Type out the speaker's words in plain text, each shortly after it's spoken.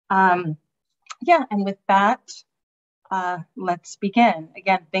Yeah, and with that, let's begin.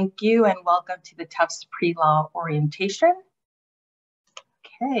 Again, thank you and welcome to the Tufts Pre-Law Orientation.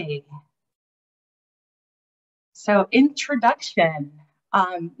 Okay. So introduction.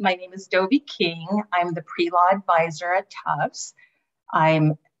 My name is Dovie King. I'm the Pre-Law Advisor at Tufts.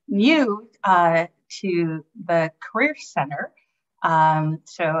 I'm new to the Career Center.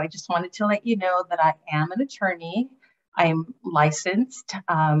 So I just wanted to let you know that I am an attorney. I'm licensed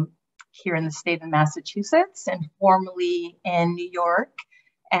here in the state of Massachusetts and formerly in New York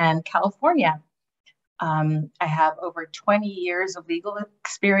and California. I have over 20 years of legal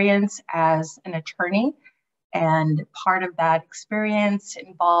experience as an attorney, and part of that experience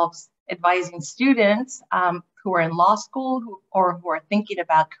involves advising students who are in law school or who are thinking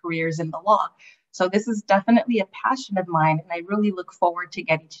about careers in the law. So this is definitely a passion of mine, and I really look forward to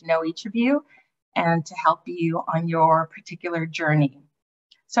getting to know each of you and to help you on your particular journey.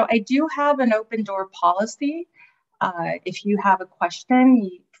 So I do have an open door policy. If you have a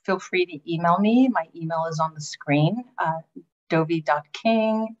question, feel free to email me. My email is on the screen,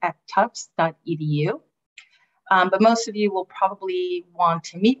 dovie.king@tufts.edu. But most of you will probably want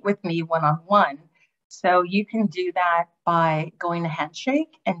to meet with me one-on-one. So you can do that by going to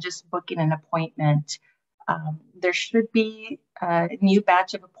Handshake and just booking an appointment. There should be a new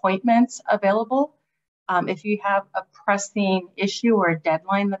batch of appointments available. If you have a pressing issue or a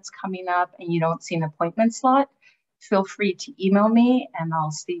deadline that's coming up and you don't see an appointment slot, feel free to email me and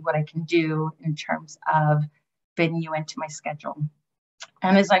I'll see what I can do in terms of fitting you into my schedule.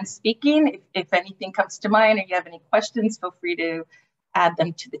 And as I'm speaking, if anything comes to mind or you have any questions, feel free to add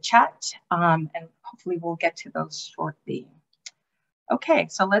them to the chat, and hopefully we'll get to those shortly. Okay,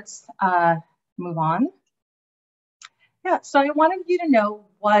 so let's move on. Yeah, so I wanted you to know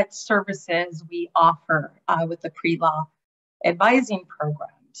what services we offer with the pre-law advising program.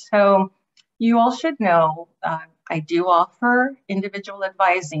 So you all should know I do offer individual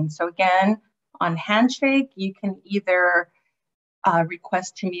advising. So again, on Handshake, you can either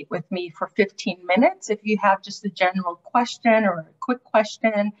request to meet with me for 15 minutes if you have just a general question or a quick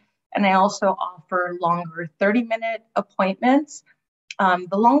question. And I also offer longer 30-minute appointments.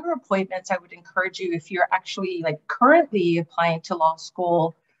 The longer appointments, I would encourage you if you're actually like currently applying to law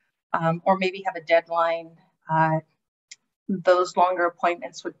school or maybe have a deadline, those longer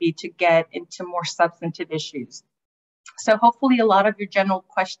appointments would be to get into more substantive issues. So hopefully a lot of your general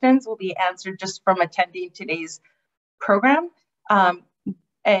questions will be answered just from attending today's program. And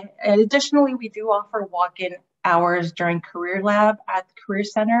additionally, we do offer walk-in hours during Career Lab at the Career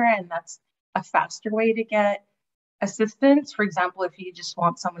Center, and that's a faster way to get assistance. For example, if you just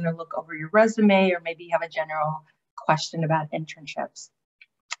want someone to look over your resume or maybe you have a general question about internships.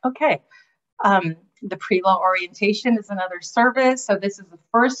 Okay, the pre-law orientation is another service. So this is the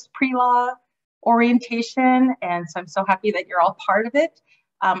first pre-law orientation, and so I'm so happy that you're all part of it.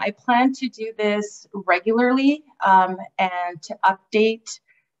 I plan to do this regularly and to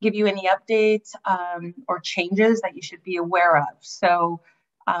give you any updates or changes that you should be aware of. So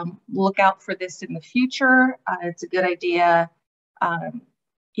look out for this in the future. It's a good idea,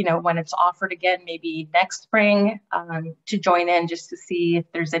 you know, when it's offered again, maybe next spring, to join in just to see if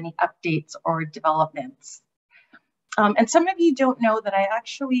there's any updates or developments. And some of you don't know that I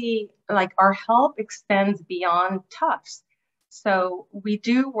actually, like, our help extends beyond Tufts. So we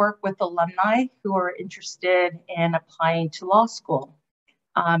do work with alumni who are interested in applying to law school.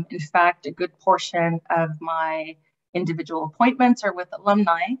 In fact, a good portion of my individual appointments are with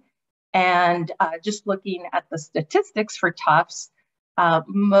alumni. And just looking at the statistics for Tufts,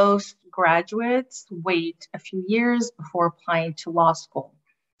 most graduates wait a few years before applying to law school.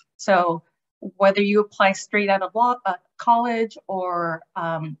 So whether you apply straight out of college or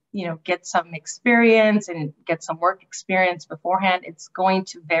you know, get some experience and get some work experience beforehand, it's going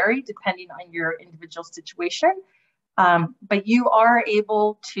to vary depending on your individual situation. But you are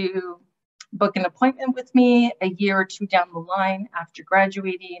able to book an appointment with me a year or two down the line after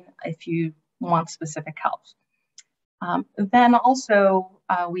graduating if you want specific help. Then also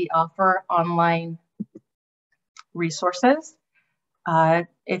we offer online resources.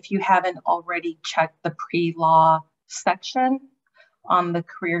 If you haven't already checked the pre-law section on the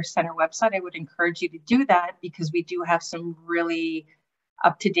Career Center website, I would encourage you to do that because we do have some really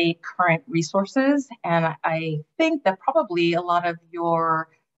up-to-date current resources. And I think that probably a lot of your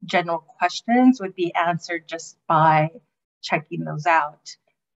general questions would be answered just by checking those out.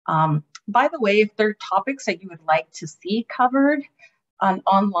 By the way, if there are topics that you would like to see covered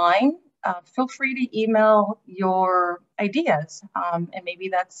online, feel free to email your ideas. And maybe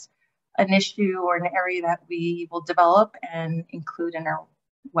that's an issue or an area that we will develop and include in our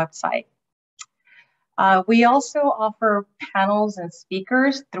website. We also offer panels and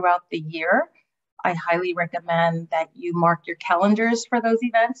speakers throughout the year. I highly recommend that you mark your calendars for those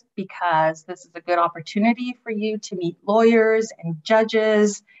events because this is a good opportunity for you to meet lawyers and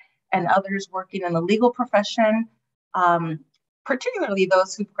judges and others working in the legal profession, particularly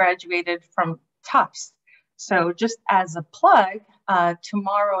those who've graduated from Tufts. So just as a plug,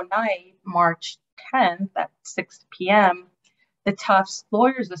 tomorrow night, March 10th at 6 p.m., the Tufts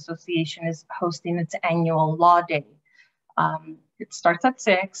Lawyers Association is hosting its annual Law Day. It starts at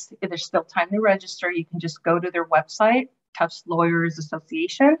 6. If there's still time to register, you can just go to their website, Tufts Lawyers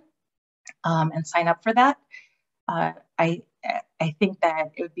Association, and sign up for that. I think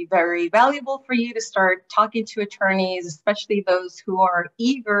that it would be very valuable for you to start talking to attorneys, especially those who are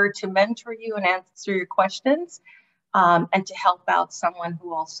eager to mentor you and answer your questions, and to help out someone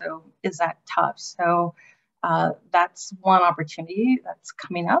who also is at Tufts. So that's one opportunity that's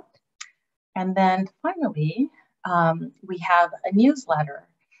coming up. And then finally, we have a newsletter.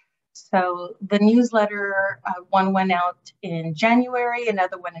 So the newsletter, one went out in January,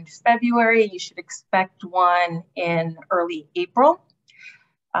 another one in February, and you should expect one in early April.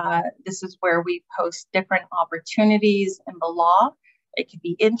 This is where we post different opportunities in the law. It could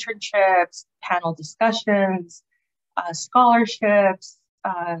be internships, panel discussions, scholarships,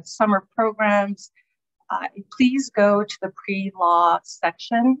 summer programs. Please go to the pre-law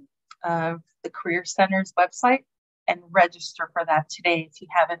section of the Career Center's website and register for that today if you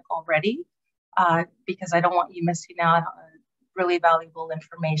haven't already, because I don't want you missing out on really valuable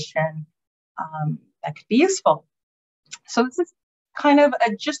information that could be useful. So this is kind of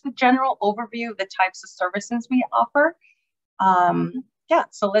just a general overview of the types of services we offer. Yeah,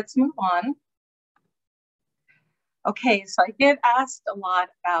 so let's move on. Okay, so I get asked a lot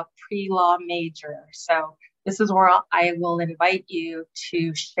about pre-law major. So this is where I will invite you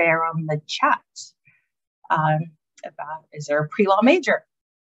to share on the chat about, is there a pre-law major?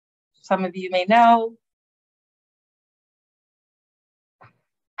 Some of you may know.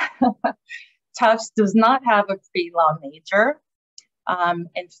 Tufts does not have a pre-law major.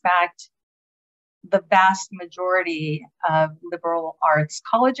 In fact, the vast majority of liberal arts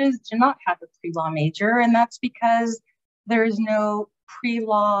colleges do not have a pre-law major, and that's because there is no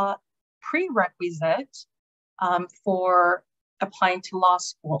pre-law prerequisite for applying to law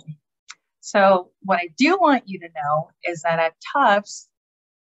school. So what I do want you to know is that at Tufts,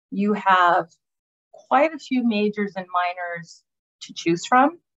 you have quite a few majors and minors to choose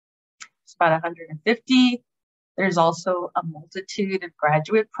from. It's about 150. There's also a multitude of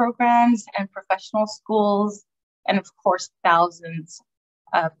graduate programs and professional schools, and of course, thousands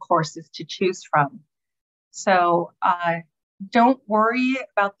of courses to choose from. So don't worry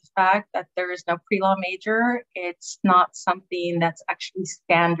about the fact that there is no pre-law major. It's not something that's actually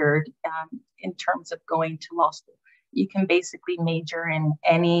standard in terms of going to law school. You can basically major in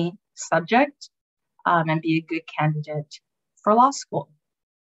any subject and be a good candidate for law school.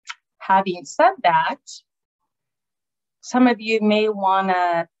 Having said that, some of you may want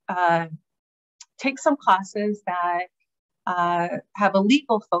to take some classes that have a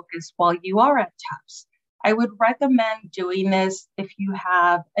legal focus while you are at Tufts. I would recommend doing this if you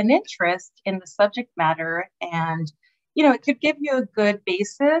have an interest in the subject matter, and it could give you a good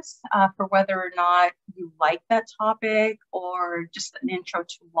basis for whether or not you like that topic or just an intro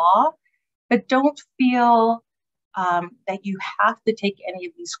to law. But don't feel that you have to take any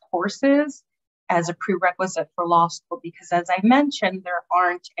of these courses as a prerequisite for law school, because as I mentioned, there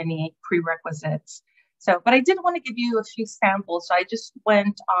aren't any prerequisites. So, but I did want to give you a few samples. So I just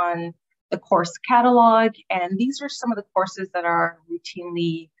went on the course catalog, and these are some of the courses that are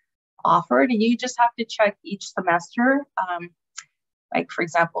routinely offered, and you just have to check each semester. Like for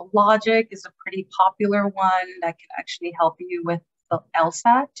example, logic is a pretty popular one that can actually help you with the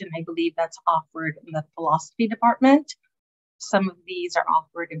LSAT, and I believe that's offered in the philosophy department. Some of these are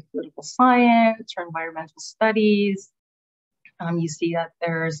offered in political science or environmental studies. You see that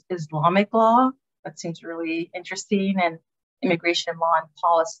there's Islamic law, that seems really interesting, and immigration law and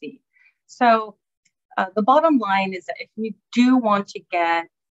policy. So the bottom line is that if you do want to get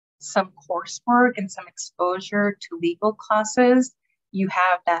some coursework and some exposure to legal classes, you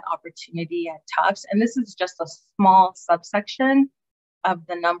have that opportunity at Tufts. And this is just a small subsection of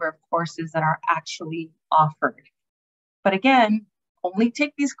the number of courses that are actually offered. But again, only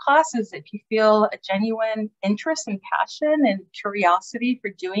take these classes if you feel a genuine interest and passion and curiosity for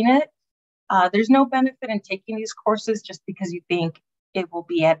doing it. There's no benefit in taking these courses just because you think it will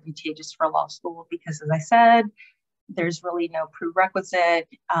be advantageous for law school, because as I said, there's really no prerequisite.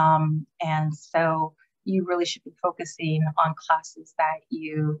 And so you really should be focusing on classes that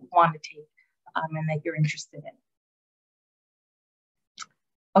you want to take and that you're interested in.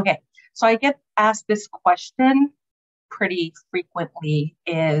 Okay, so I get asked this question pretty frequently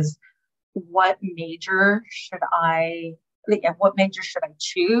is, what major should I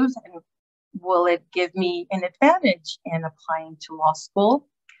choose, and will it give me an advantage in applying to law school?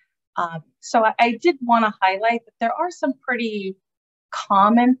 So I did want to highlight that there are some pretty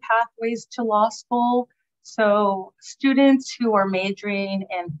common pathways to law school. So students who are majoring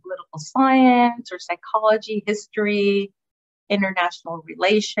in political science or psychology, history, international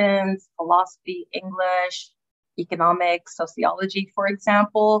relations, philosophy, English, economics, sociology, for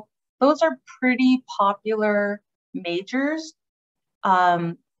example, those are pretty popular majors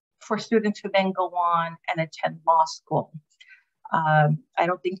for students who then go on and attend law school. I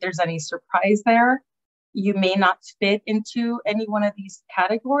don't think there's any surprise there. You may not fit into any one of these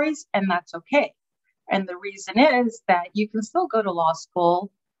categories, and that's okay. And the reason is that you can still go to law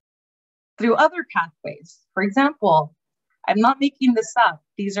school through other pathways. For example, I'm not making this up.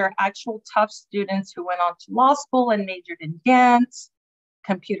 These are actual Tufts students who went on to law school and majored in dance,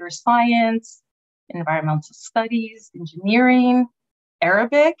 computer science, environmental studies, engineering,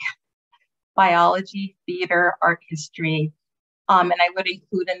 Arabic, biology, theater, art history. And I would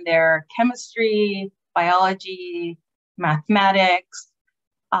include in there chemistry, biology, mathematics.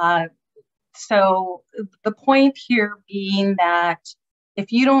 So the point here being that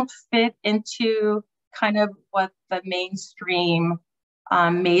if you don't fit into kind of what the mainstream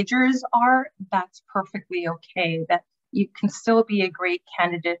majors are, that's perfectly okay. That you can still be a great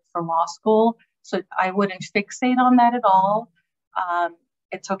candidate for law school. So I wouldn't fixate on that at all.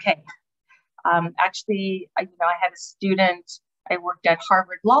 It's okay. Actually, I had a student, I worked at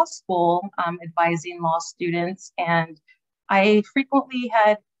Harvard Law School advising law students, and I frequently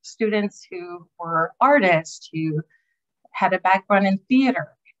had students who were artists who had a background in theater,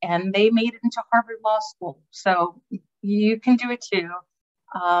 and they made it into Harvard Law School. So you can do it too.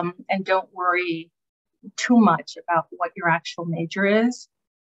 And don't worry too much about what your actual major is.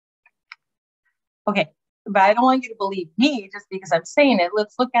 Okay, but I don't want you to believe me just because I'm saying it.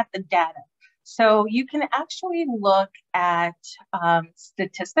 Let's look at the data. So you can actually look at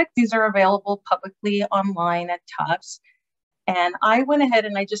statistics. These are available publicly online at Tufts. And I went ahead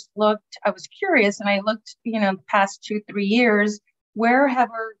and I just looked, I was curious, and I looked, the past 2-3 years, where have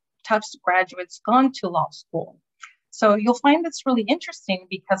our Tufts graduates gone to law school? So you'll find this really interesting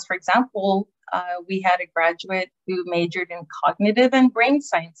because, for example, we had a graduate who majored in cognitive and brain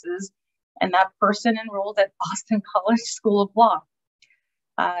sciences, and that person enrolled at Boston College School of Law.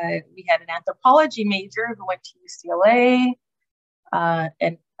 We had an anthropology major who went to UCLA,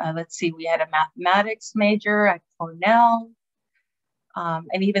 and let's see, we had a mathematics major at Cornell,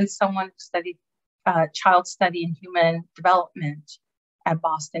 and even someone who studied child study and human development at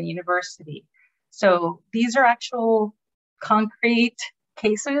Boston University. So these are actual concrete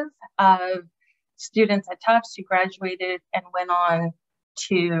cases of students at Tufts who graduated and went on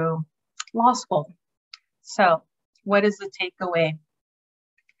to law school. So what is the takeaway?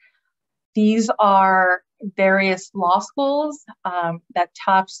 These are various law schools that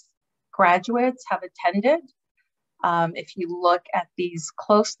Tufts graduates have attended. If you look at these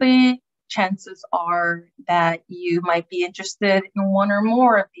closely, chances are that you might be interested in one or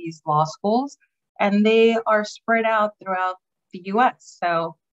more of these law schools, and they are spread out throughout the US.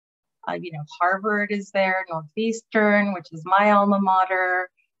 So, Harvard is there, Northeastern, which is my alma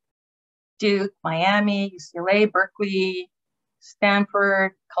mater, Duke, Miami, UCLA, Berkeley,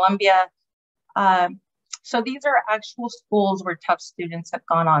 Stanford, Columbia. So these are actual schools where Tufts students have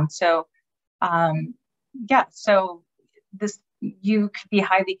gone on. So, so you could be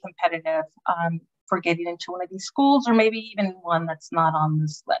highly competitive for getting into one of these schools, or maybe even one that's not on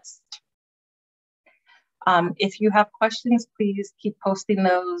this list. If you have questions, please keep posting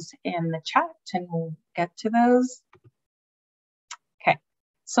those in the chat and we'll get to those. Okay,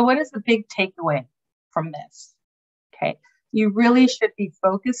 so what is the big takeaway from this? Okay, you really should be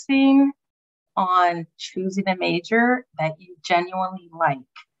focusing on choosing a major that you genuinely like.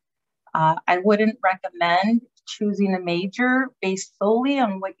 I wouldn't recommend choosing a major based solely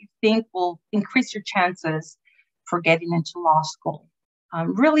on what you think will increase your chances for getting into law school.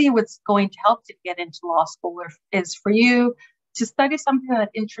 Really, what's going to help to get into law school is for you to study something that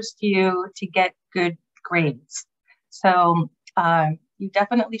interests you, to get good grades. So you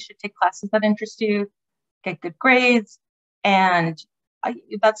definitely should take classes that interest you, get good grades, and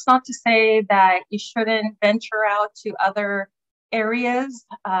that's not to say that you shouldn't venture out to other areas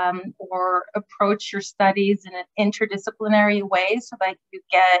or approach your studies in an interdisciplinary way so that you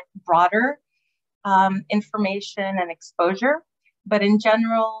get broader information and exposure. But in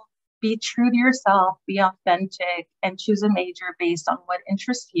general, be true to yourself, be authentic, and choose a major based on what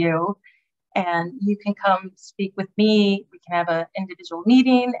interests you. And you can come speak with me. We can have an individual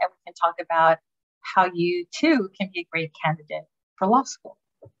meeting and we can talk about how you too can be a great candidate for law school.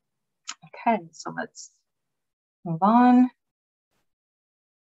 Okay, so let's move on.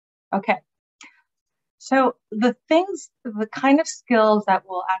 Okay, so the kind of skills that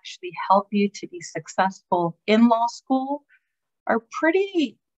will actually help you to be successful in law school are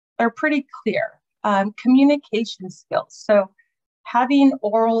pretty clear. Communication skills. So having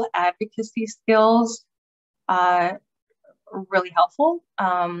oral advocacy skills are really helpful.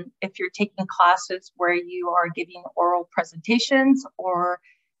 If you're taking classes where you are giving oral presentations, or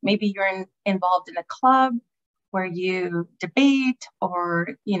maybe you're involved in a club where you debate or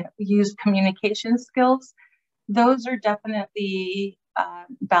use communication skills, those are definitely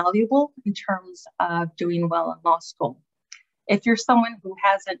valuable in terms of doing well in law school. If you're someone who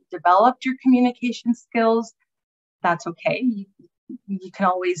hasn't developed your communication skills, that's okay. You can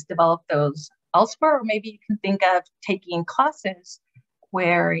always develop those elsewhere, or maybe you can think of taking classes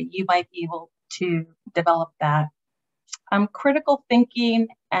where you might be able to develop that. Critical thinking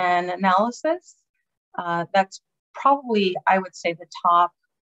and analysis, that's probably, I would say, the top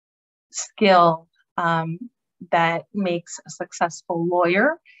skill that makes a successful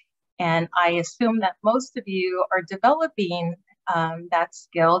lawyer. And I assume that most of you are developing that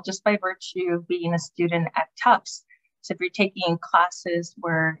skill just by virtue of being a student at Tufts. So if you're taking classes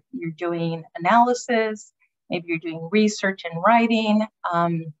where you're doing analysis, maybe you're doing research and writing,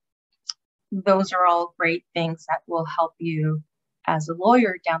 those are all great things that will help you as a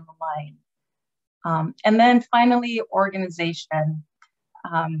lawyer down the line. And then finally, organization.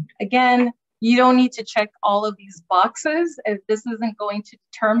 Again, you don't need to check all of these boxes. This isn't going to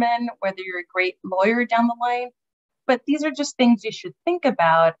determine whether you're a great lawyer down the line, but these are just things you should think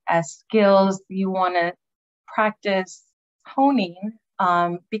about as skills you want to practice honing,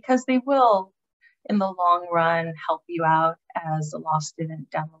 because they will, in the long run, help you out as a law student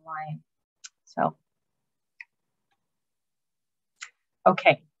down the line. So,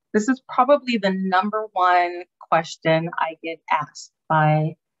 okay, this is probably the number one question I get asked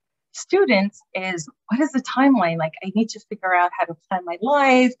by students is, what is the timeline? Like, I need to figure out how to plan my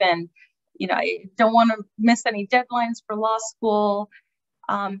life, and I don't want to miss any deadlines for law school.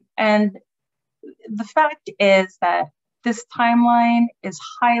 And the fact is that this timeline is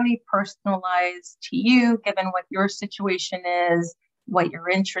highly personalized to you, given what your situation is, what your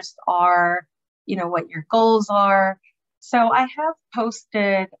interests are, what your goals are. So I have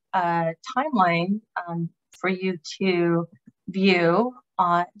posted a timeline for you to view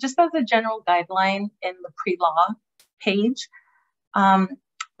just as a general guideline in the pre-law page.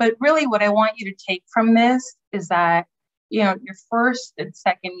 But really what I want you to take from this is that, your first and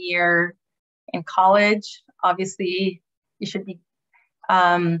second year in college, obviously you should be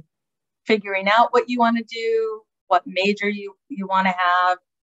figuring out what you want to do, what major you want to have.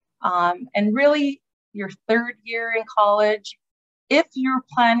 And really your third year in college, if you're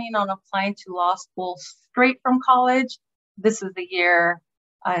planning on applying to law school straight from college, this is the year,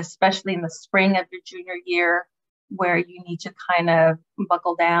 especially in the spring of your junior year, where you need to kind of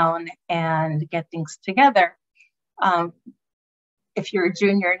buckle down and get things together. If you're a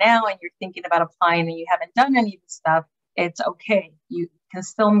junior now and you're thinking about applying and you haven't done any of the stuff, it's okay. You can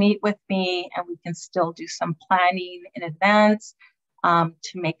still meet with me and we can still do some planning in advance to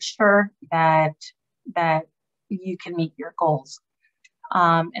make sure that you can meet your goals.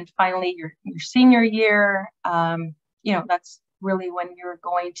 And finally, your senior year, that's really when you're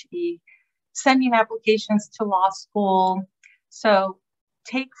going to be sending applications to law school. So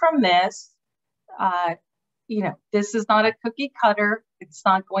take from this, this is not a cookie cutter. It's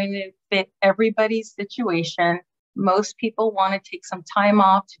not going to fit everybody's situation. Most people want to take some time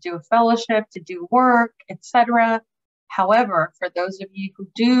off to do a fellowship, to do work, etc. However, for those of you who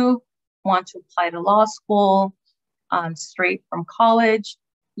do want to apply to law school straight from college,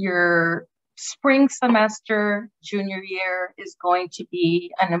 your spring semester, junior year is going to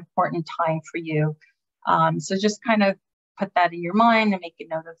be an important time for you. So just kind of put that in your mind and make a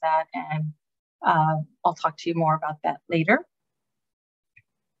note of that. And I'll talk to you more about that later.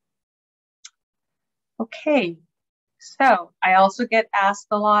 Okay, so I also get asked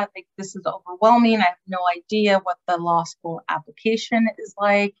a lot, like, this is overwhelming. I have no idea what the law school application is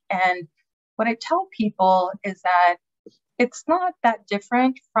like. And what I tell people is that it's not that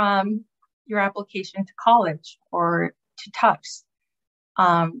different from your application to college or to Tufts.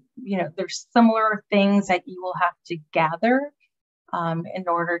 There's similar things that you will have to gather in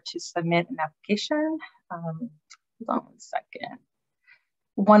order to submit an application. Hold on one second.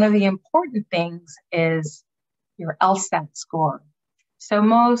 One of the important things is your LSAT score. So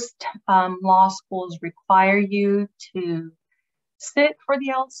most law schools require you to sit for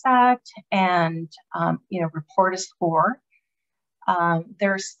the LSAT and report a score.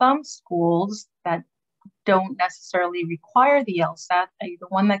 There are some schools that don't necessarily require the LSAT. The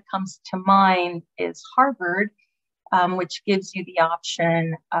one that comes to mind is Harvard, which gives you the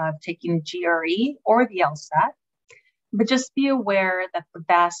option of taking the GRE or the LSAT. But just be aware that the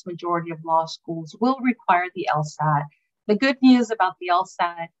vast majority of law schools will require the LSAT. The good news about the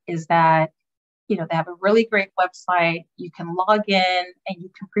LSAT is that, they have a really great website. You can log in and you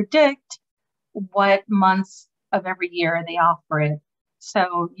can predict what months of every year they offer it.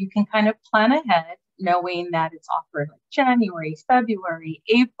 So you can kind of plan ahead, knowing that it's offered like January, February,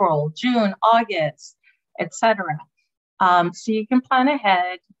 April, June, August, etc. So you can plan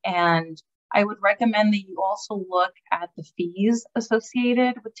ahead, and I would recommend that you also look at the fees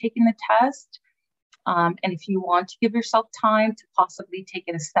associated with taking the test. And if you want to give yourself time to possibly take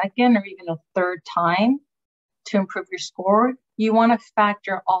it a second or even a third time to improve your score, you want to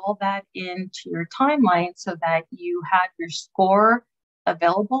factor all that into your timeline so that you have your score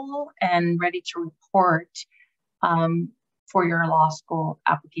available and ready to report for your law school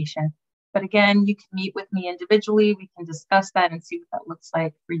application. But again, you can meet with me individually. We can discuss that and see what that looks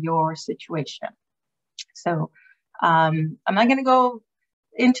like for your situation. So I'm not going to go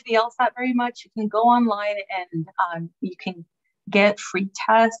into the LSAT very much. You can go online and you can get free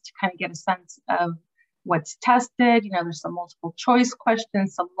tests to kind of get a sense of what's tested. There's some multiple choice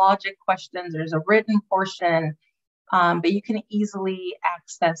questions, some logic questions, there's a written portion, but you can easily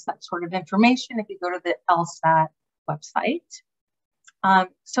access that sort of information if you go to the LSAT website.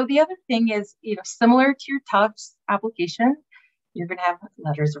 So the other thing is, similar to your Tufts application, you're going to have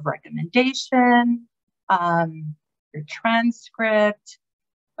letters of recommendation, your transcript.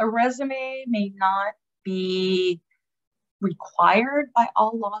 A resume may not be required by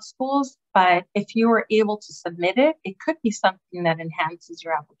all law schools, but if you are able to submit it, it could be something that enhances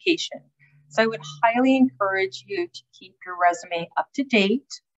your application. So I would highly encourage you to keep your resume up to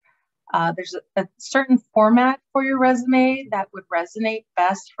date. There's a certain format for your resume that would resonate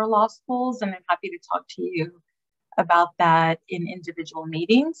best for law schools, and I'm happy to talk to you about that in individual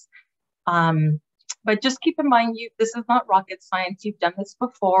meetings. But just keep in mind, this is not rocket science. You've done this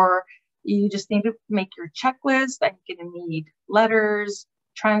before. You just need to make your checklist, and you're going to need letters,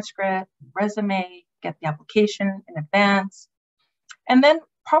 transcript, resume, get the application in advance. And then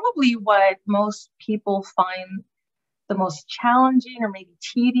probably what most people find the most challenging or maybe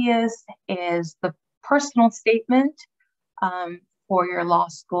tedious is the personal statement for your law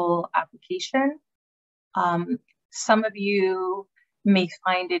school application. Some of you may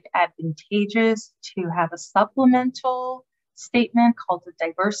find it advantageous to have a supplemental statement called a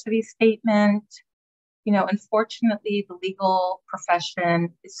diversity statement. Unfortunately, the legal profession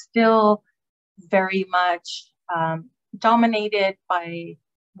is still very much dominated by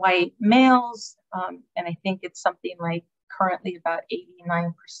white males, and I think it's something like currently about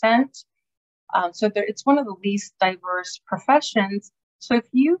 89%. So it's one of the least diverse professions. So if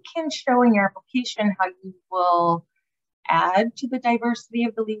you can show in your application how you will add to the diversity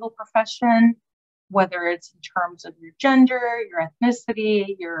of the legal profession, whether it's in terms of your gender, your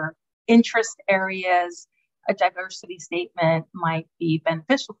ethnicity, your interest areas, a diversity statement might be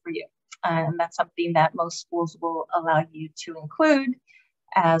beneficial for you. And that's something that most schools will allow you to include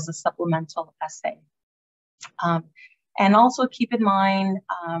as a supplemental essay. And also keep in mind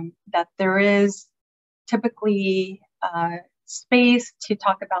that there is typically space to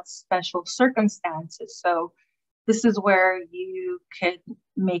talk about special circumstances. So this is where you could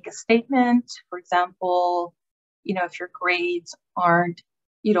make a statement. For example, if your grades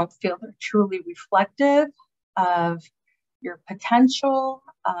you don't feel they're truly reflective of your potential,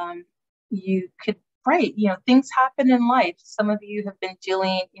 you could write, things happen in life. Some of you have been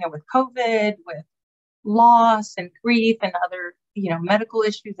dealing, with COVID, with loss and grief and other, medical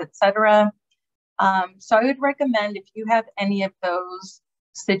issues, etc. So I would recommend if you have any of those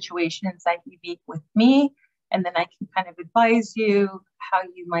situations that you meet with me, and then I can kind of advise you how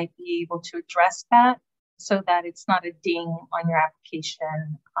you might be able to address that so that it's not a ding on your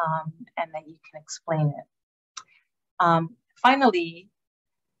application, and that you can explain it. Finally,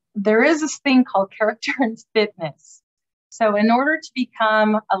 there is this thing called character and fitness. So in order to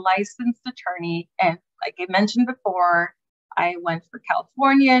become a licensed attorney, and like I mentioned before, I went for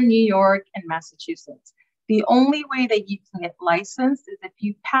California, New York, and Massachusetts. The only way that you can get licensed is if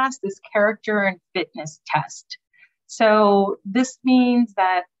you pass this character and fitness test. So this means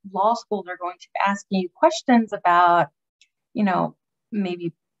that law schools are going to be asking you questions about,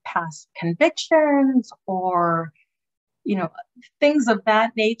 maybe past convictions or, things of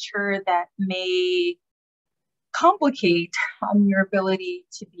that nature that may complicate your ability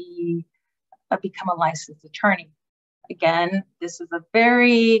to become a licensed attorney. Again, this is a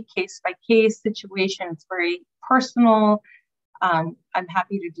very case-by-case situation. It's very personal. I'm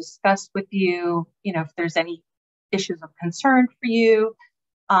happy to discuss with you, if there's any issues of concern for you.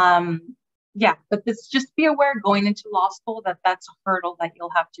 But just be aware going into law school that that's a hurdle that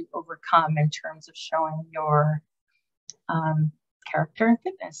you'll have to overcome in terms of showing your character and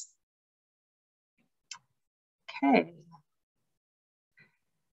fitness.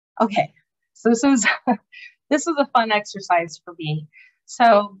 Okay. So this is a fun exercise for me.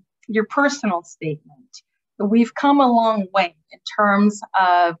 So your personal statement. We've come a long way in terms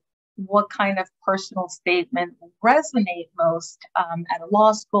of what kind of personal statement will resonate most at a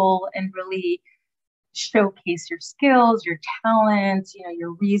law school and really showcase your skills, your talents,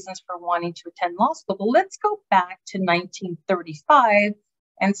 your reasons for wanting to attend law school. But let's go back to 1935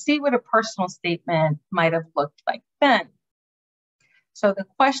 and see what a personal statement might have looked like then. So the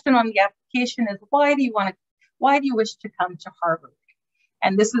question on the application is, why do you wish to come to Harvard?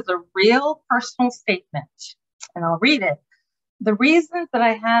 And this is a real personal statement, and I'll read it. The reasons that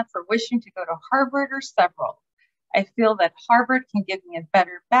I have for wishing to go to Harvard are several. I feel that Harvard can give me a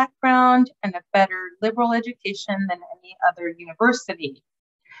better background and a better liberal education than any other university.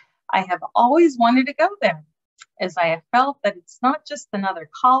 I have always wanted to go there, as I have felt that it's not just another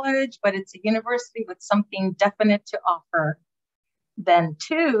college, but it's a university with something definite to offer. Then,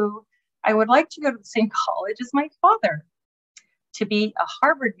 too, I would like to go to the same college as my father. To be a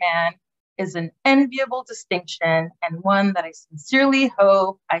Harvard man is an enviable distinction and one that I sincerely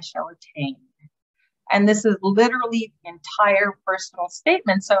hope I shall attain. And this is literally the entire personal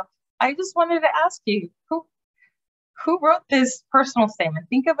statement. So I just wanted to ask you, who wrote this personal statement?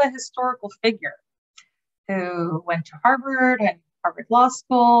 Think of a historical figure who went to Harvard and Harvard Law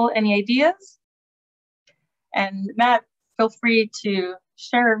School. Any ideas? And Matt, feel free to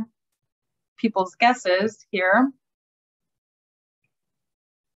share people's guesses here.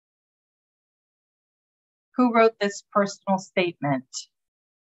 Who wrote this personal statement?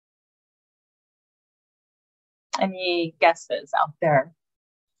 Any guesses out there?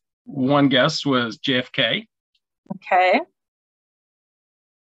 One guess was JFK. Okay.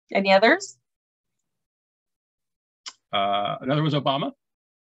 Any others? Another was Obama.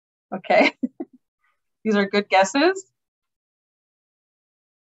 Okay. These are good guesses.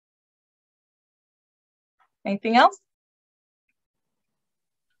 Anything else?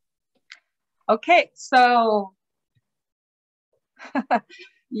 Okay, so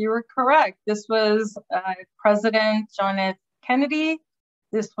you were correct. This was President John F. Kennedy.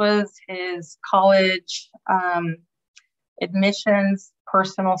 This was his college admissions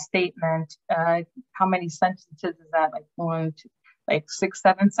personal statement. How many sentences is that? Like 6,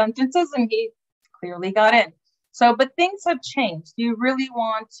 7 sentences, and he clearly got in. So, but things have changed. You really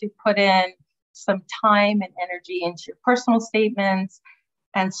want to put in some time and energy into your personal statements.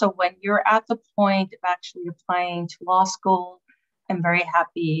 And so when you're at the point of actually applying to law school, I'm very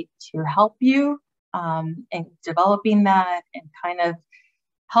happy to help you in developing that and kind of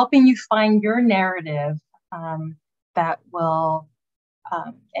helping you find your narrative that will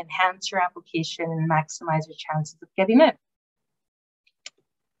enhance your application and maximize your chances of getting it.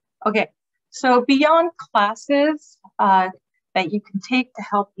 Okay, so beyond classes that you can take to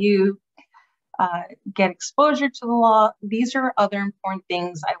help you get exposure to the law, these are other important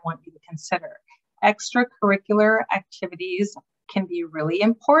things I want you to consider. Extracurricular activities can be really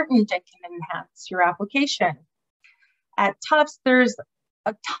important and can enhance your application. At Tufts, there's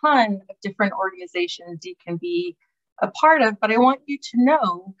a ton of different organizations you can be a part of, but I want you to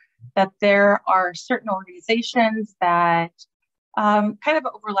know that there are certain organizations that kind of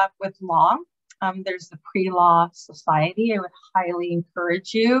overlap with law. There's the Pre-Law Society. I would highly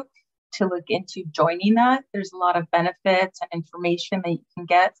encourage you to look into joining that. There's a lot of benefits and information that you can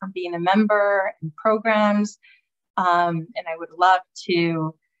get from being a member and programs. And I would love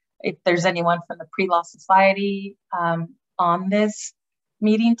to, if there's anyone from the Pre-Law Society on this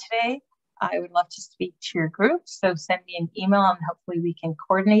meeting today, I would love to speak to your group. So send me an email and hopefully we can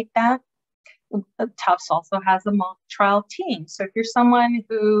coordinate that. Tufts also has a mock trial team. So if you're someone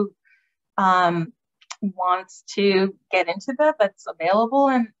who wants to get into that, that's available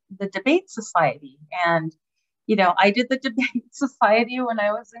in the Debate Society. And, I did the Debate Society when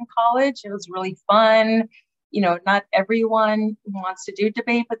I was in college. It was really fun. Not everyone wants to do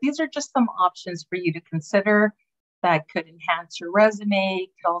debate, but these are just some options for you to consider. that could enhance your resume. You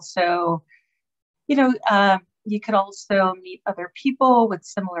could also, you could also meet other people with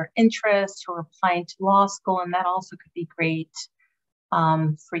similar interests who are applying to law school, and that also could be great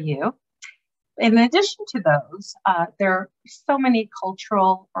for you. In addition to those, there are so many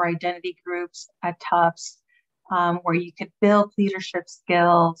cultural or identity groups at Tufts where you could build leadership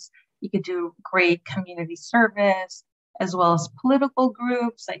skills. You could do great community service, as well as political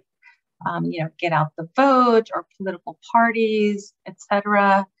groups like, Get Out the Vote or political parties,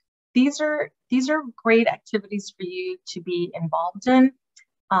 etc. These are great activities for you to be involved in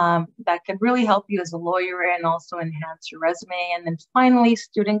that could really help you as a lawyer and also enhance your resume. And then finally,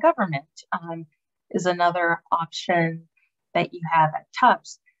 student government is another option that you have at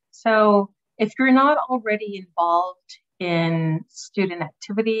Tufts. So if you're not already involved in student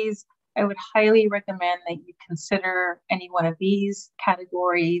activities, I would highly recommend that you consider any one of these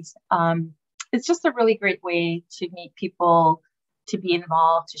categories. It's just a really great way to meet people, to be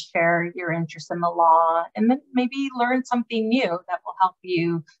involved, to share your interest in the law, and then maybe learn something new that will help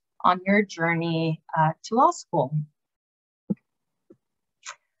you on your journey to law school.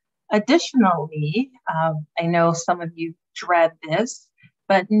 Additionally, I know some of you dread this,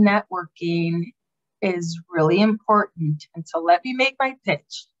 but networking is really important. And so let me make my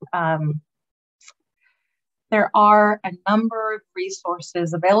pitch. There are a number of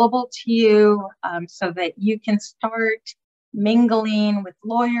resources available to you so that you can start mingling with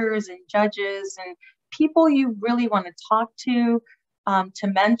lawyers and judges and people you really want to talk to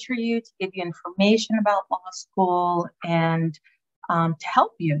mentor you, to give you information about law school, and to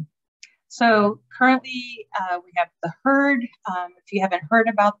help you. So currently we have the Herd. If you haven't heard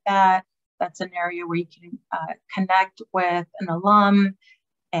about that, that's an area where you can connect with an alum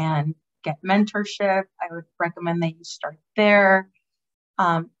and get mentorship. I would recommend that you start there.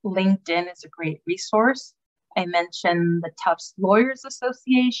 LinkedIn is a great resource. I mentioned the Tufts Lawyers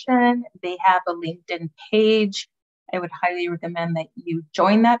Association. They have a LinkedIn page. I would highly recommend that you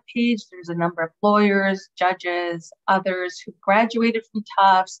join that page. There's a number of lawyers, judges, others who graduated from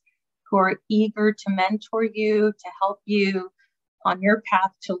Tufts who are eager to mentor you, to help you on your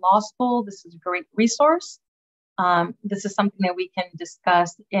path to law school. This is a great resource. This is something that we can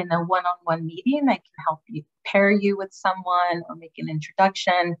discuss in a one-on-one meeting. I can help you pair you with someone or make an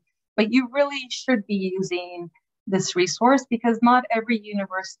introduction, but you really should be using this resource because not every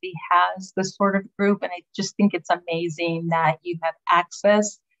university has this sort of group. And I just think it's amazing that you have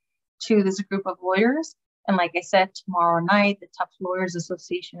access to this group of lawyers. And like I said, tomorrow night, the Tufts Lawyers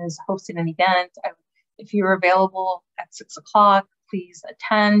Association is hosting an event. If you're available at 6 o'clock, please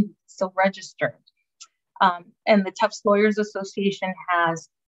attend, still register. And the Tufts Lawyers Association has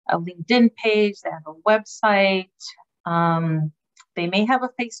a LinkedIn page, they have a website, they may have a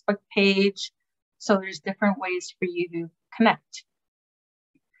Facebook page. So there's different ways for you to connect.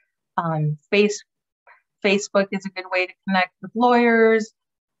 Facebook is a good way to connect with lawyers.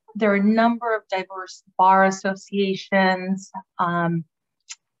 There are a number of diverse bar associations,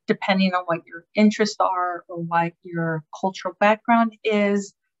 depending on what your interests are or what your cultural background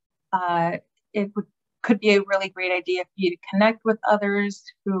is. Could be a really great idea for you to connect with others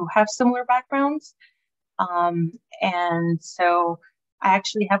who have similar backgrounds. And so I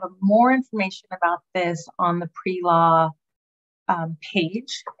actually have more information about this on the pre-law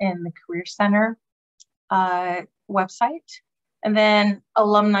page in the Career Center website. And then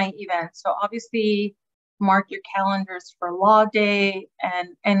alumni events. So obviously mark your calendars for Law Day and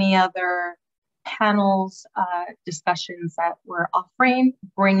any other panels, discussions that we're offering,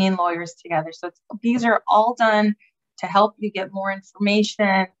 bringing lawyers together. So these are all done to help you get more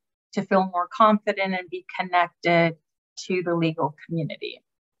information, to feel more confident and be connected to the legal community.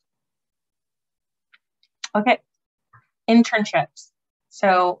 Okay, internships.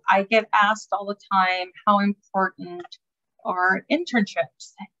 So I get asked all the time, how important are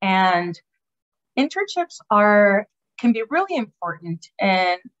internships? And internships can be really important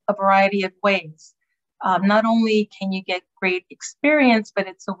in a variety of ways. Not only can you get great experience, but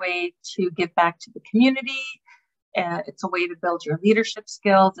it's a way to give back to the community. It's a way to build your leadership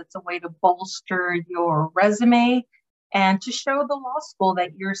skills. It's a way to bolster your resume and to show the law school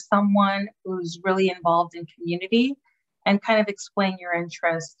that you're someone who's really involved in community and kind of explain your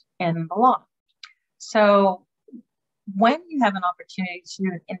interest in the law. So when you have an opportunity to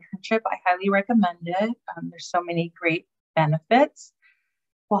do an internship, I highly recommend it. There's so many great benefits.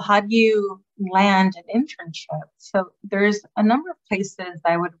 Well, how do you land an internship? So there's a number of places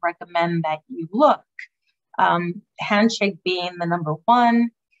I would recommend that you look. Handshake being the number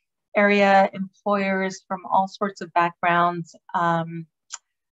one area. Employers from all sorts of backgrounds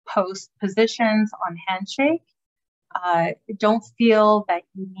post positions on Handshake. Don't feel that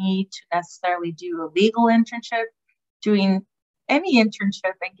you need to necessarily do a legal internship. Doing any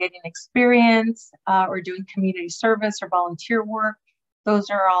internship and getting experience or doing community service or volunteer work, those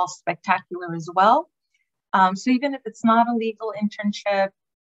are all spectacular as well. So even if it's not a legal internship,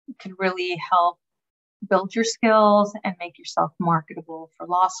 it could really help build your skills and make yourself marketable for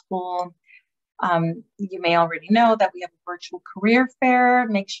law school. You may already know that we have a virtual career fair.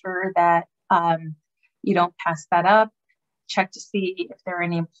 Make sure that you don't pass that up. Check to see if there are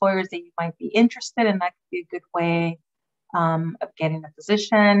any employers that you might be interested in. That could be a good way of getting a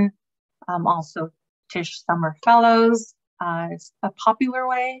position. Also, Tisch Summer Fellows is a popular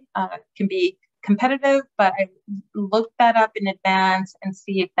way. It can be competitive, but I looked that up in advance and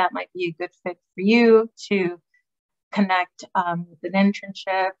see if that might be a good fit for you to connect with an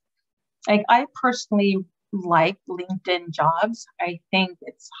internship. Like, I personally like LinkedIn Jobs. I think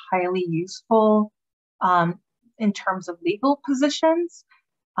it's highly useful in terms of legal positions.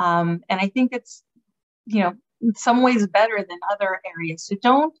 And I think it's, in some ways better than other areas. So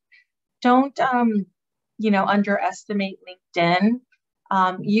don't underestimate LinkedIn.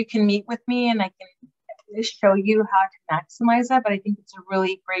 You can meet with me and I can show you how to maximize that, but I think it's a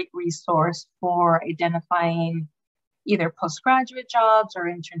really great resource for identifying either postgraduate jobs or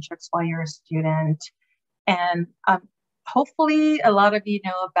internships while you're a student. And hopefully a lot of you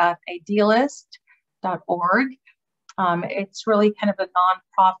know about idealist.org. It's really kind of a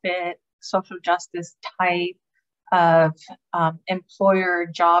nonprofit social justice type of employer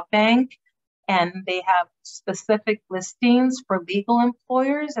job bank. And they have specific listings for legal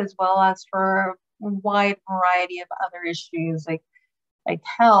employers as well as for a wide variety of other issues like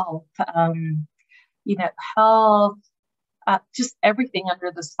health, just everything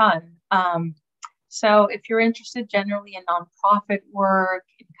under the sun. So if you're interested generally in nonprofit work,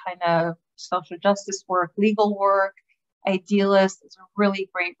 in kind of social justice work, legal work, Idealist is a really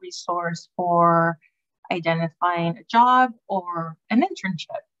great resource for identifying a job or an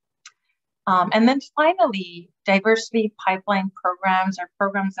internship. And then finally, diversity pipeline programs are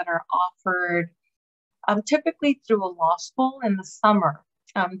programs that are offered typically through a law school in the summer.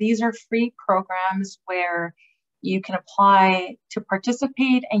 These are free programs where you can apply to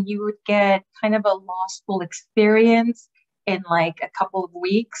participate and you would get kind of a law school experience in like a couple of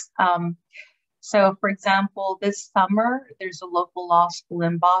weeks. So for example, this summer, there's a local law school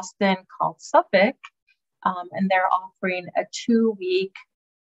in Boston called Suffolk, and they're offering a 2-week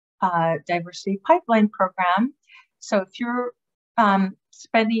diversity pipeline program. So if you're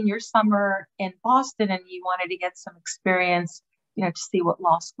spending your summer in Boston and you wanted to get some experience, to see what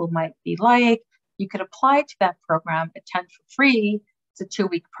law school might be like, you could apply to that program, attend for free. It's a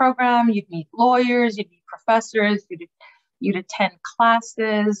 2-week program. You'd meet lawyers, you'd meet professors, you'd attend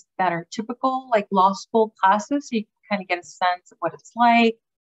classes that are typical, like law school classes, so you can kind of get a sense of what it's like.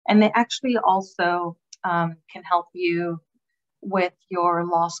 And they actually also can help you with your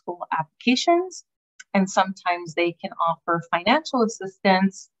law school applications. And sometimes they can offer financial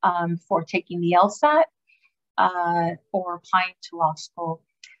assistance for taking the LSAT or applying to law school.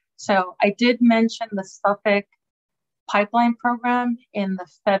 So I did mention the Suffolk Pipeline Program in the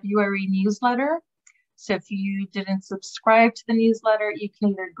February newsletter. So if you didn't subscribe to the newsletter, you can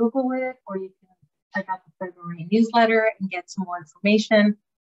either Google it or you can check out the February newsletter and get some more information.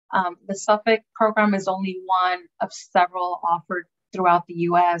 The Suffolk program is only one of several offered throughout the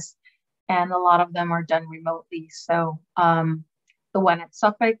US, and a lot of them are done remotely. So the one at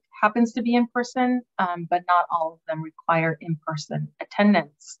Suffolk happens to be in person, but not all of them require in-person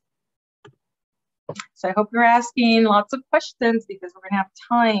attendance. So I hope you're asking lots of questions because we're gonna have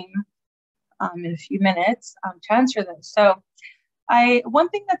time in a few minutes to answer them. So one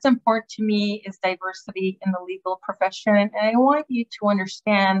thing that's important to me is diversity in the legal profession. And I want you to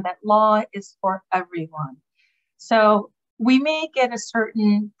understand that law is for everyone. So we may get a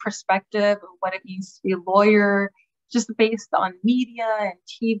certain perspective of what it means to be a lawyer just based on media and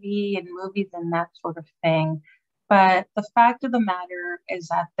TV and movies and that sort of thing. But the fact of the matter is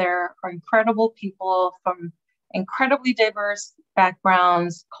that there are incredible people from incredibly diverse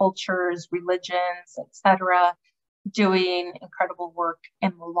backgrounds, cultures, religions, etc., doing incredible work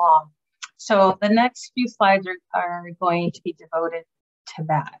in the law. So the next few slides are going to be devoted to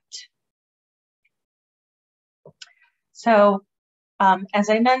that. So as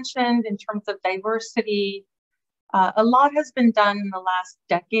I mentioned, in terms of diversity, a lot has been done in the last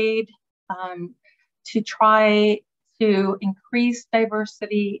decade to try to increase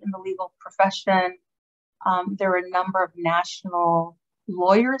diversity in the legal profession. There are a number of national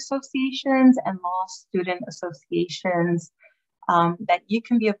lawyer associations and law student associations that you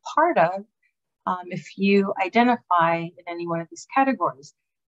can be a part of if you identify in any one of these categories.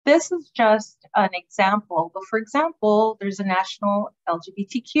 This is just an example, but for example, there's a National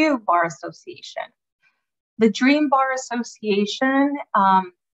LGBTQ Bar Association. The Dream Bar Association,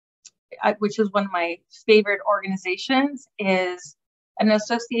 which is one of my favorite organizations, is an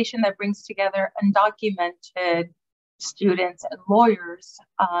association that brings together undocumented students and lawyers.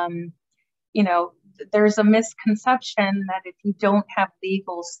 There's a misconception that if you don't have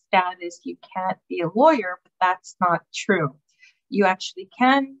legal status, you can't be a lawyer, but that's not true. You actually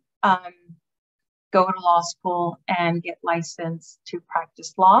can go to law school and get licensed to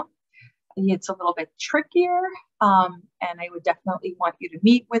practice law. It's a little bit trickier, and I would definitely want you to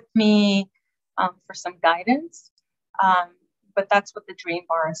meet with me for some guidance. But that's what the Dream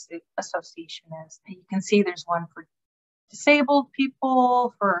Bar Association is. And you can see there's one for disabled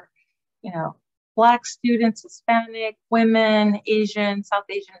people, for, Black students, Hispanic, women, Asian, South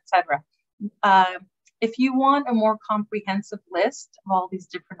Asian, etc. If you want a more comprehensive list of all these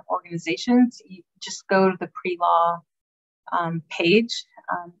different organizations, you just go to the pre-law page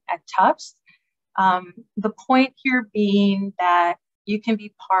at Tufts. The point here being that you can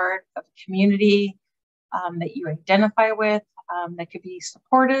be part of a community that you identify with, that could be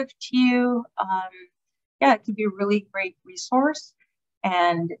supportive to you. It could be a really great resource.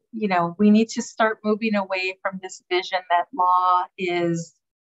 And, we need to start moving away from this vision that law is,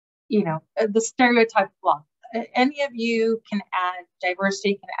 the stereotype of law. Any of you can add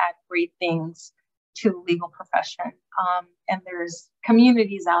diversity, can add great things to the legal profession. And there's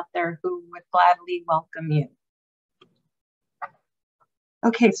communities out there who would gladly welcome you.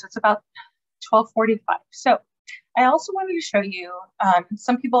 Okay, so it's about 12:45. So I also wanted to show you,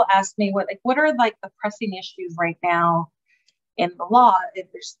 some people ask me what are the pressing issues right now in the law.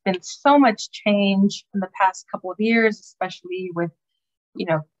 There's been so much change in the past couple of years, especially with,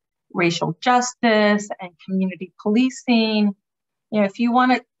 racial justice and community policing. If you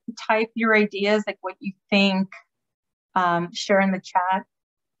want to type your ideas, what you think, share in the chat.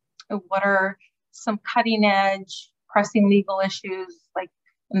 What are some cutting edge, pressing legal issues,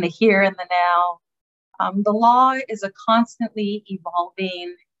 in the here and the now? The law is a constantly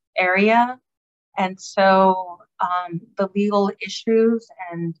evolving area. And so the legal issues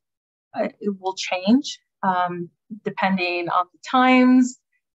and it will change depending on the times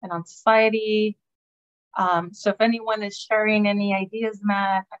and on society. So if anyone is sharing any ideas,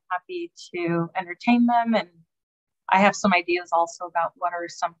 Matt, I'm happy to entertain them. And I have some ideas also about what are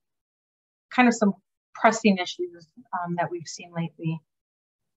some pressing issues that we've seen lately.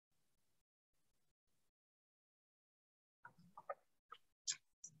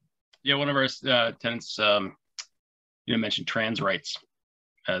 Yeah, one of our tenants, mentioned trans rights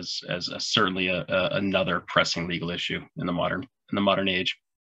as certainly another pressing legal issue in the modern age.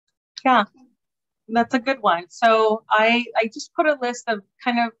 Yeah, that's a good one. So I just put a list of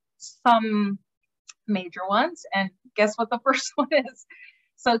some major ones, and guess what the first one is?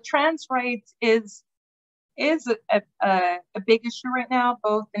 So trans rights is a big issue right now,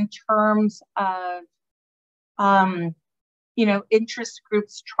 both in terms of interest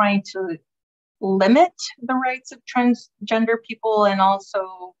groups trying to limit the rights of transgender people, and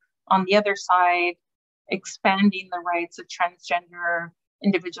also on the other side, expanding the rights of transgender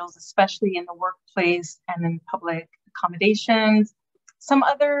individuals, especially in the workplace and in public accommodations. Some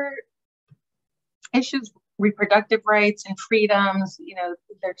other issues, reproductive rights and freedoms.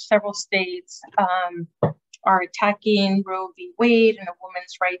 There are several states are attacking Roe v. Wade and a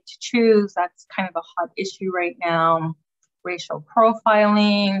woman's right to choose. That's kind of a hot issue right now. Racial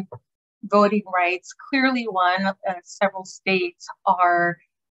profiling, voting rights. Clearly one, several states are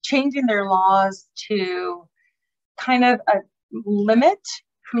changing their laws to limit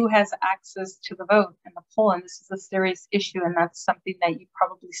who has access to the vote and the poll. And this is a serious issue, and that's something that you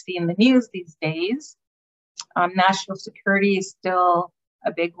probably see in the news these days. National security is still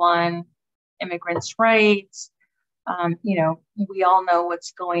a big one. Immigrants' rights. We all know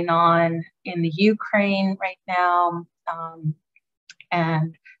what's going on in the Ukraine right now,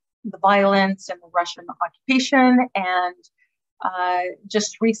 and the violence and the Russian occupation. And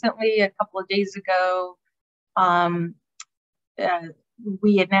just recently, a couple of days ago,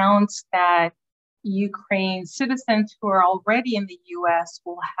 we announced that Ukraine citizens who are already in the U.S.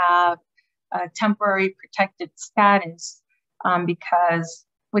 will have a temporary protected status,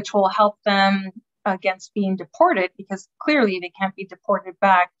 which will help them against being deported, because clearly they can't be deported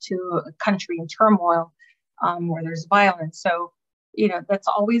back to a country in turmoil where there's violence. So, that's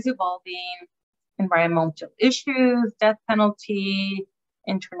always evolving. Environmental issues, death penalty,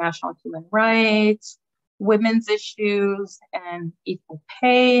 international human rights, women's issues, and equal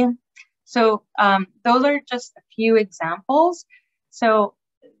pay. So those are just a few examples. So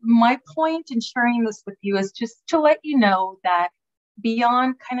my point in sharing this with you is just to let you know that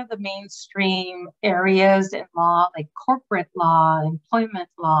beyond kind of the mainstream areas in law, like corporate law, employment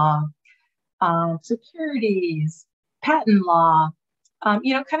law, securities, patent law,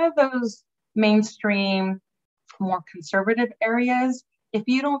 kind of those mainstream, more conservative areas, if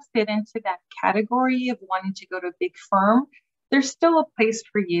you don't fit into that category of wanting to go to a big firm, there's still a place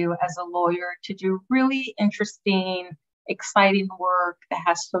for you as a lawyer to do really interesting, exciting work that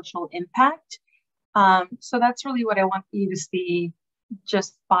has social impact. So that's really what I want you to see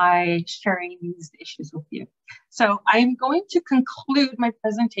just by sharing these issues with you. So I'm going to conclude my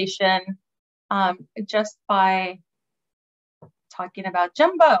presentation just by talking about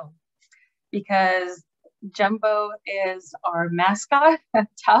Jumbo, because Jumbo is our mascot at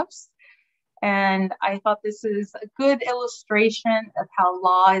Tufts. And I thought this is a good illustration of how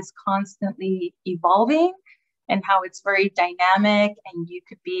law is constantly evolving and how it's very dynamic, and you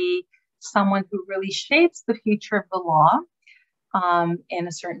could be someone who really shapes the future of the law in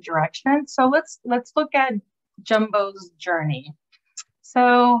a certain direction. So let's look at Jumbo's journey.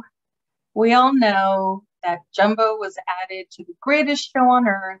 So we all know that Jumbo was added to the greatest show on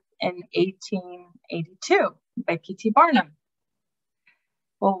earth in 1882 by P.T. Barnum.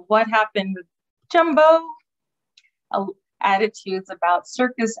 Well, what happened with Jumbo? Attitudes about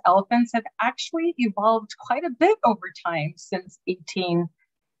circus elephants have actually evolved quite a bit over time since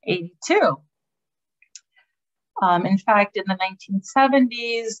 1882. In fact, in the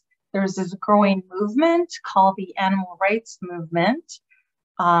 1970s, there's this growing movement called the animal rights movement,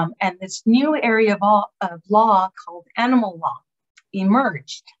 and this new area of law called animal law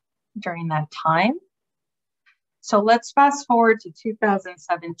emerged during that time. So let's fast forward to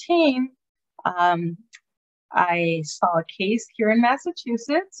 2017. I saw a case here in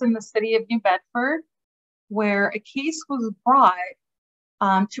Massachusetts in the city of New Bedford where a case was brought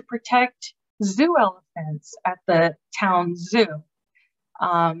to protect zoo elephants at the town zoo.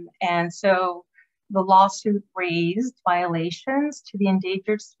 And so the lawsuit raised violations to the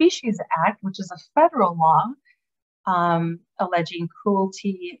Endangered Species Act, which is a federal law, alleging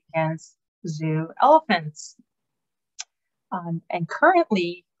cruelty against zoo elephants. And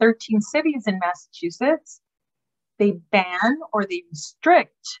currently, 13 cities in Massachusetts, they ban or they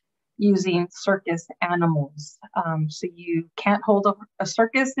restrict using circus animals. So you can't hold a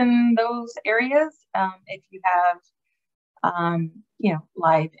circus in those areas if you have,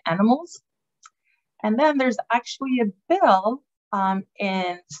 live animals. And then there's actually a bill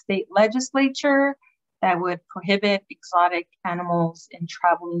in state legislature that would prohibit exotic animals in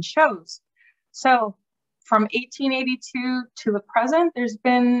traveling shows. So from 1882 to the present, there's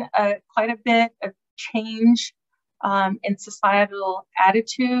been quite a bit of change in societal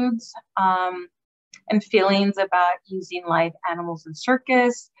attitudes and feelings about using live animals in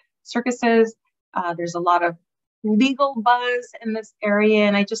circuses. There's a lot of legal buzz in this area,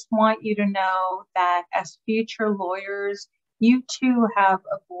 and I just want you to know that as future lawyers, you too have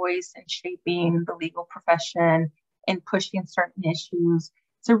a voice in shaping the legal profession and pushing certain issues.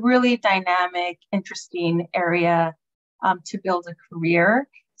 It's a really dynamic, interesting area to build a career.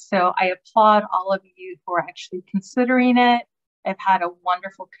 So I applaud all of you for actually considering it. I've had a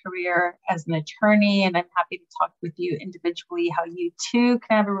wonderful career as an attorney, and I'm happy to talk with you individually how you too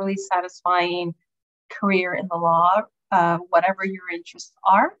can have a really satisfying career in the law, whatever your interests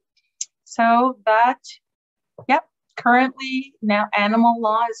are. So currently now animal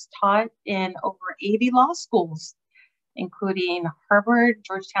law is taught in over 80 law schools, including Harvard,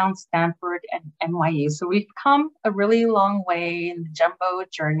 Georgetown, Stanford, and NYU. So we've come a really long way in the Jumbo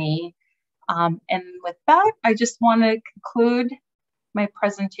journey. And with that, I just want to conclude my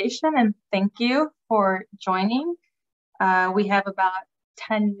presentation and thank you for joining. We have about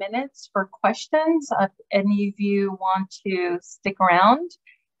 10 minutes for questions. If any of you want to stick around,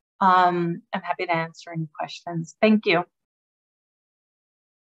 I'm happy to answer any questions. Thank you.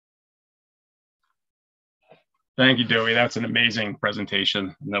 Thank you, Dovie. That's an amazing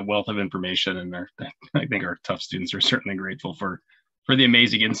presentation and a wealth of information. And I think our Tufts students are certainly grateful for the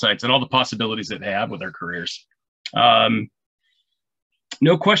amazing insights and all the possibilities that they have with their careers. No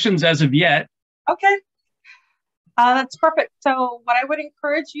questions as of yet. Okay. That's perfect. So what I would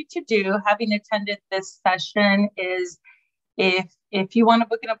encourage you to do, having attended this session, is if you want to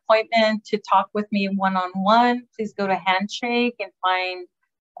book an appointment to talk with me one-on-one, please go to Handshake and find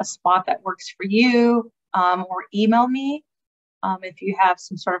a spot that works for you, or email me if you have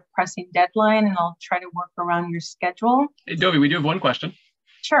some sort of pressing deadline, and I'll try to work around your schedule. Hey, Dovie, we do have one question.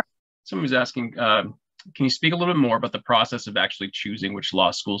 Sure. Someone was asking, Can you speak a little bit more about the process of actually choosing which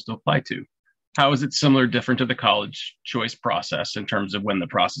law schools to apply to? How is it similar, different to the college choice process in terms of when the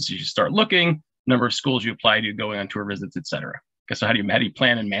process you start looking, number of schools you apply to, going on tour visits, et cetera? So how do you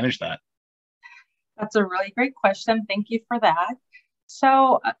plan and manage that? That's a really great question. Thank you for that.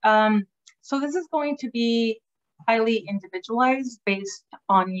 So, so this is going to be highly individualized based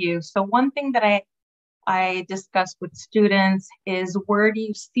on you. So one thing that I discuss with students is, where do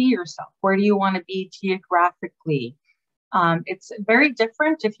you see yourself? Where do you want to be geographically? It's very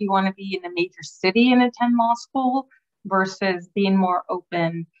different if you want to be in a major city and attend law school versus being more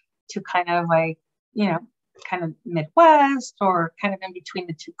open to kind of like, kind of Midwest or kind of in between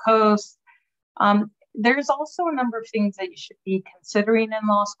the two coasts. There's also a number of things that you should be considering in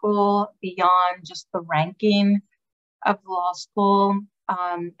law school beyond just the ranking of law school.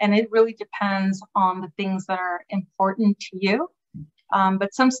 And it really depends on the things that are important to you.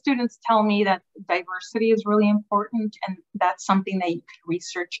 But some students tell me that diversity is really important, and that's something that you could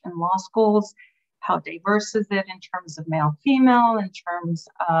research in law schools. How diverse is it in terms of male, female, in terms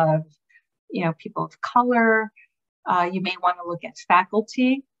of, people of color? You may want to look at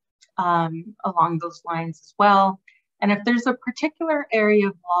faculty along those lines as well. And if there's a particular area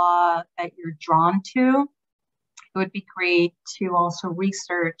of law that you're drawn to, it would be great to also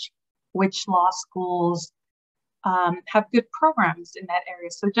research which law schools have good programs in that area.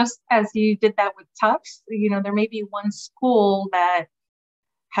 So just as you did that with Tufts, there may be one school that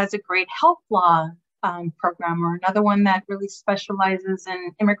has a great health law program, or another one that really specializes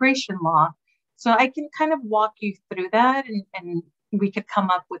in immigration law. So I can kind of walk you through that, and we could come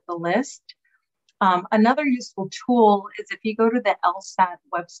up with a list. Another useful tool is, if you go to the LSAT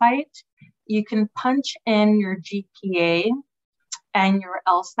website, you can punch in your GPA and your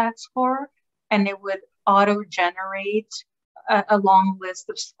LSAT score, and it would auto-generate a long list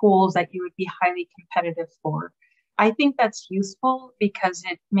of schools that you would be highly competitive for. I think that's useful because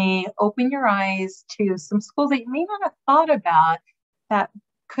it may open your eyes to some schools that you may not have thought about that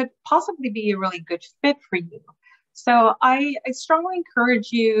could possibly be a really good fit for you. So I strongly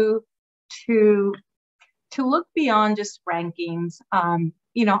encourage you to look beyond just rankings.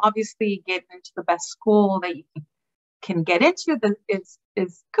 Obviously get into the best school that you can get into that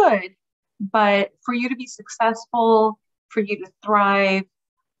is good, but for you to be successful, for you to thrive,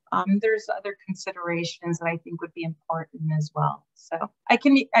 there's other considerations that I think would be important as well. So I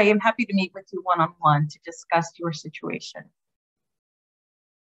am happy to meet with you one-on-one to discuss your situation.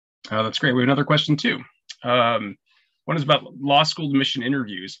 That's great. We have another question too. One is about law school admission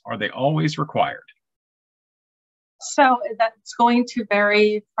interviews. Are they always required? So that's going to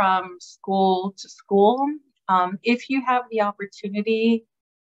vary from school to school. If you have the opportunity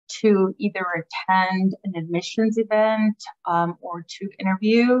to either attend an admissions event or to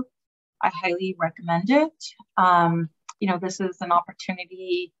interview, I highly recommend it. This is an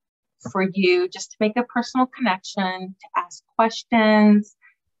opportunity for you just to make a personal connection, to ask questions,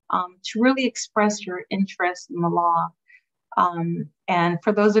 to really express your interest in the law. And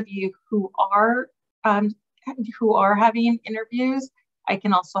for those of you who are having interviews, I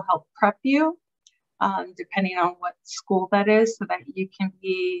can also help prep you, depending on what school that is, so that you can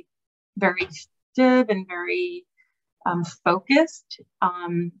be very effective and very focused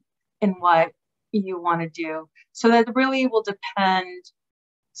in what you want to do. So that really will depend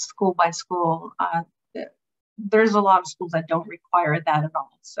school by school. There's a lot of schools that don't require that at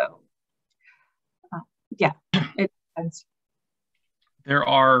all. So yeah, it depends. There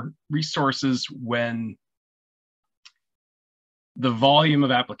are resources when the volume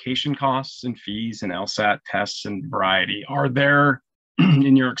of application costs and fees and LSAT tests and variety. Are there,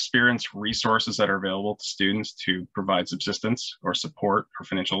 in your experience, resources that are available to students to provide subsistence or support or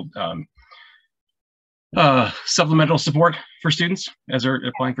financial supplemental support for students as they're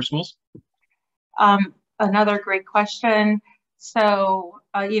applying for schools? Another great question. So,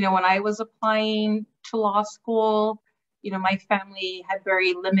 when I was applying to law school, my family had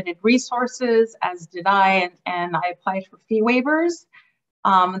very limited resources, as did I, and I applied for fee waivers.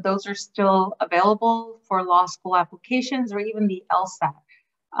 Those are still available for law school applications, or even the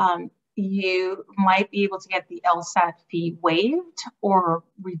LSAT. You might be able to get the LSAT fee waived or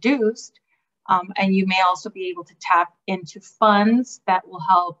reduced, and you may also be able to tap into funds that will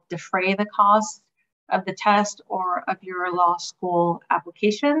help defray the cost of the test or of your law school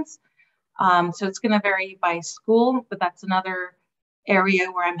applications. So it's going to vary by school, but that's another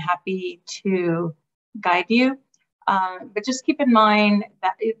area where I'm happy to guide you. But just keep in mind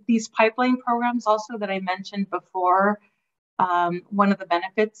that these pipeline programs also that I mentioned before, one of the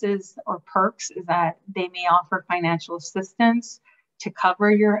benefits or perks is that they may offer financial assistance to cover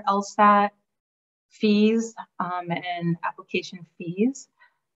your LSAT fees and application fees.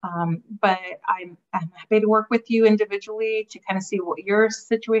 But I'm happy to work with you individually to kind of see what your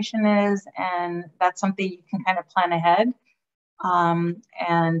situation is, and that's something you can kind of plan ahead.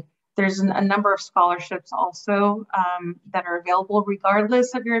 And there's a number of scholarships also that are available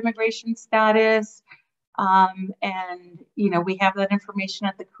regardless of your immigration status. And, you know, we have that information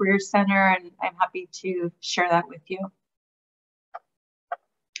at the Career Center, and I'm happy to share that with you.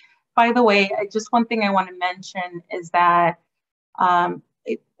 By the way, just one thing I want to mention is that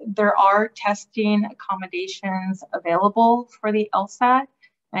there are testing accommodations available for the LSAT.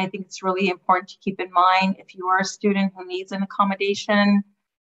 And I think it's really important to keep in mind if you are a student who needs an accommodation.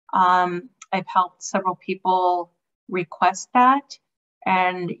 I've helped several people request that.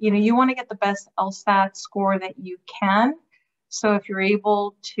 And you know, you want to get the best LSAT score that you can. So if you're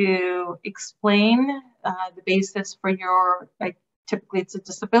able to explain the basis for your, like typically it's a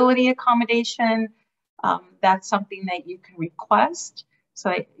disability accommodation, that's something that you can request.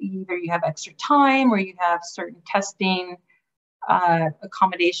 So either you have extra time or you have certain testing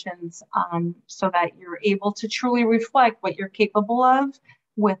accommodations so that you're able to truly reflect what you're capable of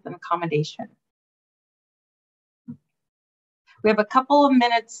with an accommodation. We have a couple of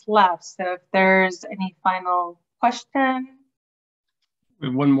minutes left, so if there's any final question. We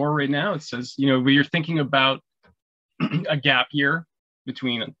have one more right now. It says, you know, when you're thinking about a gap year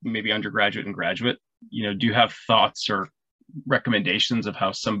between maybe undergraduate and graduate, you know, do you have thoughts or recommendations of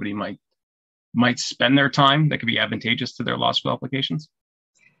how somebody might spend their time that could be advantageous to their law school applications?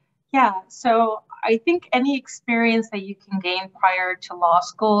 Yeah, so I think any experience that you can gain prior to law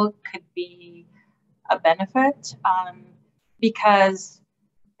school could be a benefit because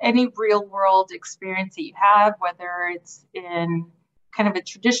any real world experience that you have, whether it's in kind of a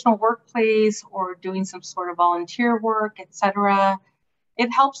traditional workplace or doing some sort of volunteer work, etc.,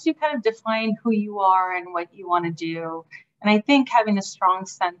 it helps you kind of define who you are and what you want to do. And I think having a strong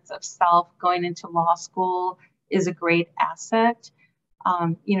sense of self going into law school is a great asset.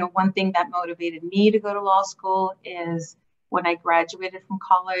 You know, one thing that motivated me to go to law school is when I graduated from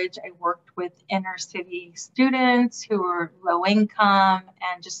college, I worked with inner city students who were low income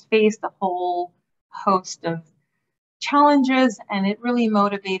and just faced a whole host of challenges. And it really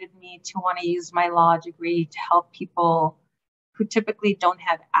motivated me to want to use my law degree to help people who typically don't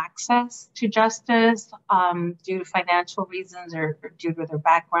have access to justice due to financial reasons or due to their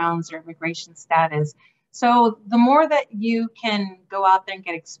backgrounds or immigration status. So the more that you can go out there and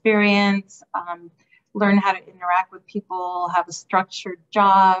get experience, learn how to interact with people, have a structured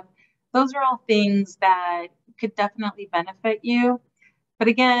job, those are all things that could definitely benefit you. But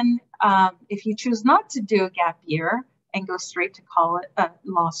again, if you choose not to do a gap year and go straight to college,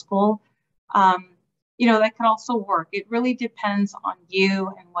 law school, you know, that could also work. It really depends on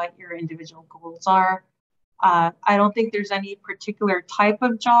you and what your individual goals are. I don't think there's any particular type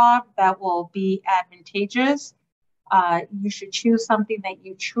of job that will be advantageous. You should choose something that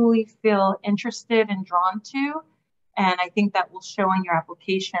you truly feel interested and drawn to. And I think that will show in your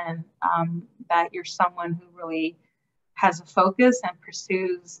application that you're someone who really has a focus and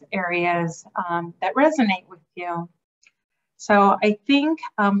pursues areas that resonate with you. So I think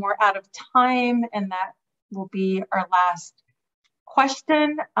we're out of time, and that will be our last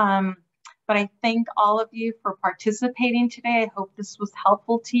question. But I thank all of you for participating today. I hope this was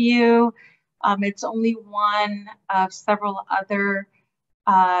helpful to you. It's only one of several other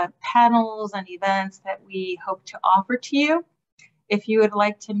panels and events that we hope to offer to you. If you would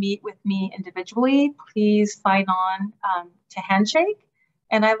like to meet with me individually, please sign on to Handshake.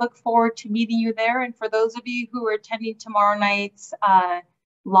 And I look forward to meeting you there. And for those of you who are attending tomorrow night's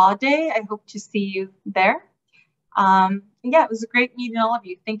Law Day, I hope to see you there. Yeah, it was a great meeting all of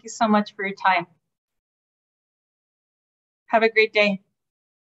you. Thank you so much for your time. Have a great day.